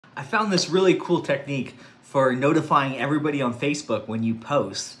I found this really cool technique for notifying everybody on Facebook when you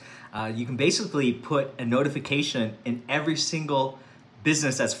post. You can basically put a notification in every single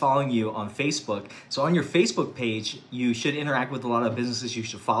business that's following you on Facebook. So on your Facebook page, you should interact with a lot of businesses, you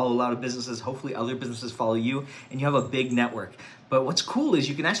should follow a lot of businesses, hopefully other businesses follow you, and you have a big network. But what's cool is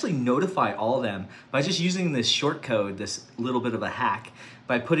you can actually notify all of them by just using this short code, this little bit of a hack,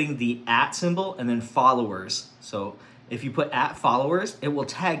 by putting the @ symbol and then followers. So if you put @followers, it will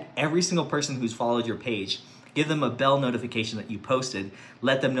tag every single person who's followed your page. Give them a bell notification that you posted.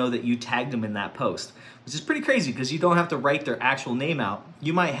 Let them know that you tagged them in that post, which is pretty crazy because you don't have to write their actual name out.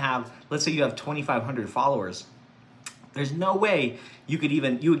 You might have, let's say you have 2,500 followers. There's no way you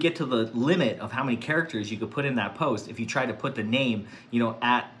would get to the limit of how many characters you could put in that post if you try to put the name,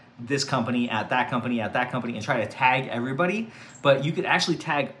 at this company, at that company, at that company, and try to tag everybody. But you could actually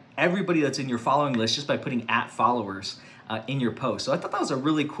tag everybody that's in your following list just by putting @followers in your post. So I thought that was a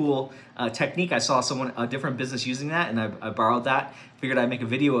really cool technique. I saw a different business using that, and I borrowed that. Figured I'd make a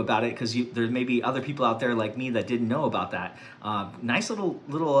video about it because there may be other people out there like me that didn't know about that. Nice little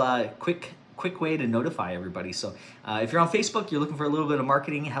quick way to notify everybody. So if you're on Facebook, you're looking for a little bit of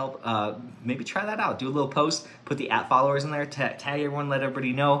marketing help, maybe try that out. Do a little post, put the @followers in there, tag everyone, let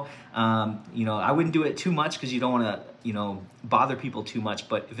everybody know. I wouldn't do it too much because you don't want to bother people too much,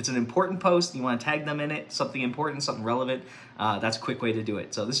 but if it's an important post, you want to tag them in it, something important, something relevant, that's a quick way to do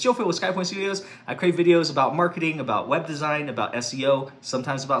it. So this is Joe Phil with SkyPoint Studios. I create videos about marketing, about web design, about SEO,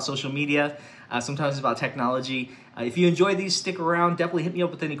 sometimes about social media, sometimes about technology. If you enjoy these, stick around, definitely hit me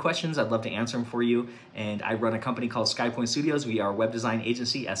up with any questions. I'd love to answer them for you. And I run a company called SkyPoint Studios. We are a web design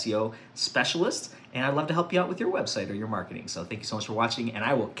agency, SEO specialists, and I'd love to help you out with your website or your marketing. So thank you so much for watching, and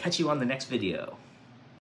I will catch you on the next video.